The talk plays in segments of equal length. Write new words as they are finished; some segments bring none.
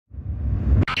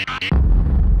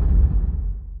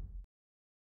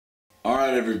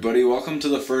Alright everybody, welcome to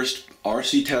the first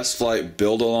RC Test Flight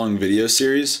build along video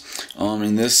series.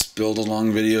 In this build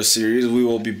along video series we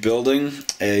will be building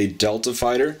a Delta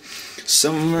fighter,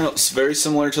 very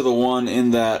similar to the one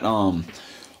in that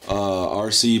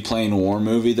RC plane war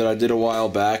movie that I did a while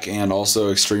back, and also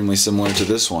extremely similar to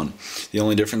this one. The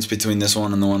only difference between this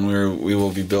one and the one we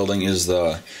will be building is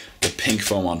the pink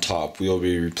foam on top. We will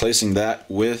be replacing that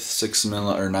with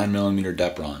 9mm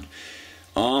Depron.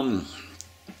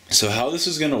 So how this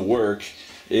is going to work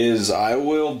is I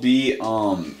will be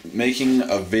making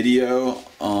a video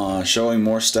showing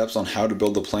more steps on how to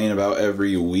build the plane about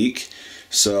every week.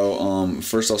 So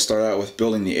first I'll start out with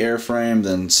building the airframe,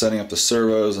 then setting up the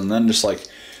servos, and then just like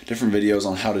different videos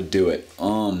on how to do it.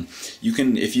 You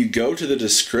can, if you go to the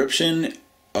description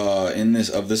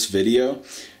of this video,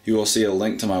 you will see a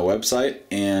link to my website,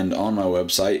 and on my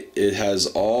website it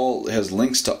has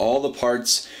links to all the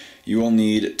parts you will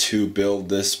need to build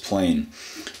this plane.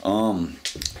 I'm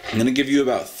going to give you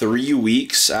about 3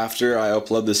 weeks after I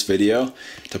upload this video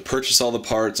to purchase all the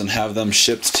parts and have them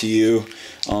shipped to you.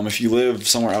 If you live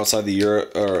somewhere outside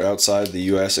outside the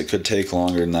US, it could take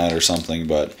longer than that or something,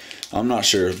 but I'm not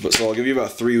sure. So I'll give you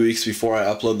about 3 weeks before I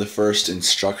upload the first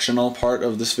instructional part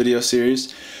of this video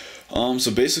series.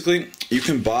 So basically, you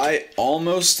can buy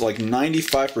almost like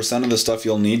 95% of the stuff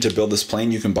you'll need to build this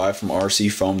plane. You can buy from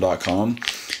rcfoam.com.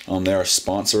 They are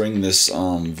sponsoring this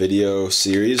video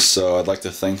series, so I'd like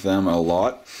to thank them a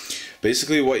lot.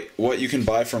 Basically, what you can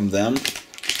buy from them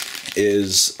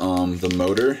is the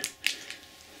motor.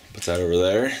 Put that over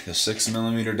there. The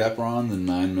 6mm Depron, the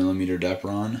 9mm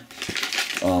Depron.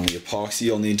 The epoxy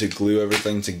you'll need to glue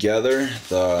everything together.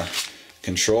 The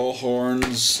control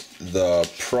horns, the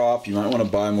prop, you might want to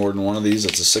buy more than one of these.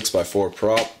 It's a 6x4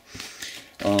 prop.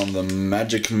 The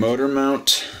magic motor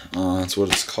mount, that's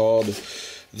what it's called.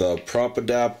 The prop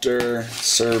adapter,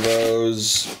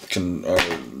 servos,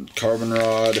 carbon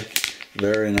rod,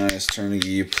 very nice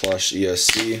Turnigy plush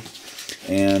ESC,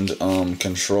 and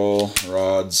control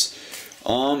rods.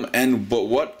 But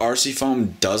what RC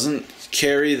Foam doesn't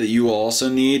carry that you will also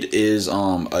need is a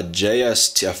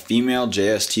female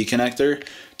JST connector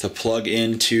to plug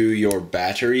into your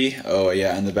battery. Oh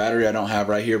yeah, and the battery I don't have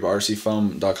right here, but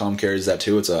rcfoam.com carries that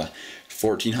too. It's a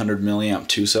 1400 milliamp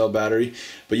 2-cell battery,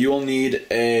 but you will need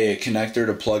a connector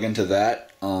to plug into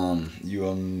that. You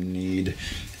will need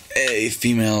a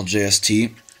female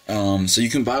JST. So you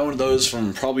can buy one of those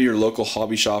from probably your local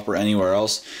hobby shop or anywhere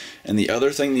else. And the other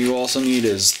thing that you also need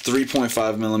is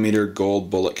 3.5mm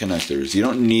gold bullet connectors. You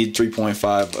don't need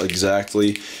 3.5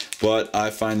 exactly, but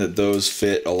I find that those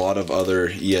fit a lot of other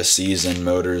ESCs and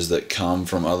motors that come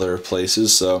from other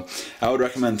places. So I would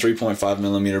recommend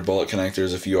 3.5mm bullet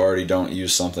connectors if you already don't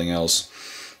use something else.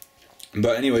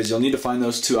 But anyways, you'll need to find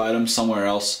those two items somewhere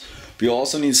else. But you'll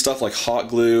also need stuff like hot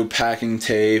glue, packing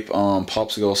tape,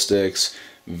 popsicle sticks,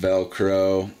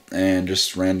 Velcro, and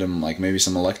just random, like maybe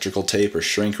some electrical tape or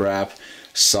shrink wrap,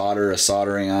 solder, a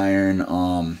soldering iron,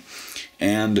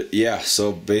 and yeah,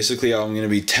 so basically I'm going to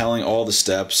be telling all the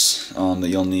steps that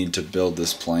you'll need to build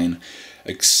this plane,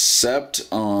 except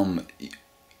I'm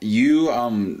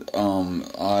not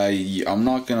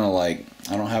gonna, like,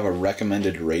 I don't have a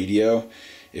recommended radio.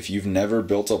 If you've never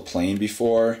built a plane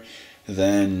before,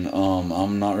 then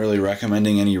I'm not really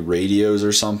recommending any radios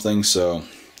or something. So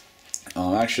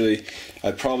actually,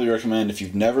 I'd probably recommend, if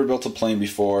you've never built a plane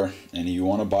before and you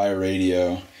want to buy a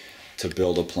radio to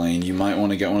build a plane, you might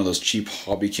want to get one of those cheap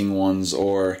Hobby King ones,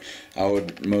 or I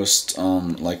would most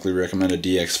likely recommend a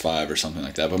DX5 or something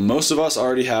like that. But most of us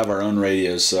already have our own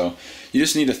radios, so you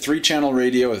just need a 3-channel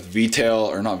radio with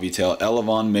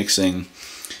Elevon mixing,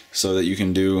 so that you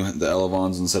can do the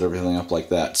Elevons and set everything up like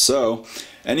that. So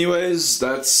anyways,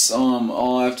 that's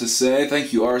all I have to say.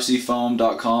 Thank you,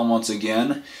 rcfoam.com, once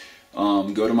again.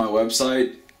 Go to my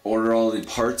website, order all the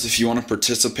parts. If you want to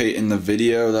participate in the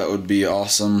video, that would be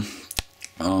awesome.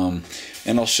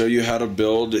 And I'll show you how to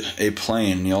build a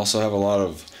plane. You also have a lot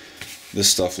of this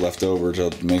stuff left over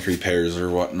to make repairs or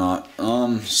whatnot.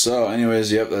 So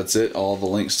anyways, yep, that's it. All the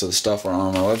links to the stuff are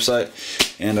on my website,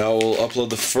 and I will upload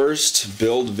the first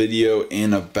build video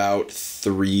in about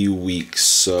 3 weeks.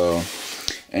 So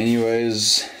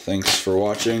anyways, thanks for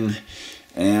watching,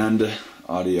 and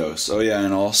adios. Oh yeah,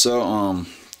 and also,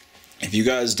 if you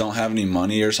guys don't have any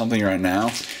money or something right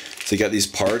now to get these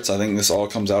parts, I think this all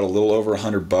comes out a little over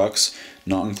 $100,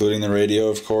 not including the radio,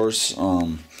 of course.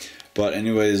 But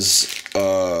anyways,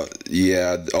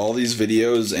 yeah, all these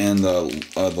videos and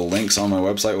the links on my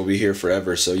website will be here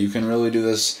forever, so you can really do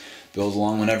this build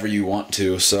along whenever you want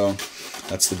to. So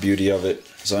that's the beauty of it.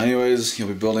 So anyways, you'll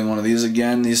be building one of these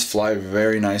again. These fly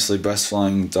very nicely, best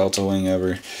flying Delta wing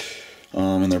ever.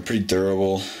 and they're pretty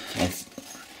durable.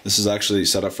 This is actually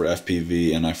set up for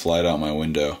FPV, and I fly it out my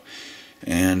window.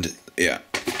 And yeah.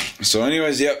 So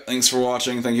anyways, yep, thanks for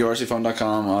watching. Thank you,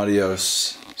 rcfun.com.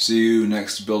 Adios. See you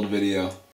next build video.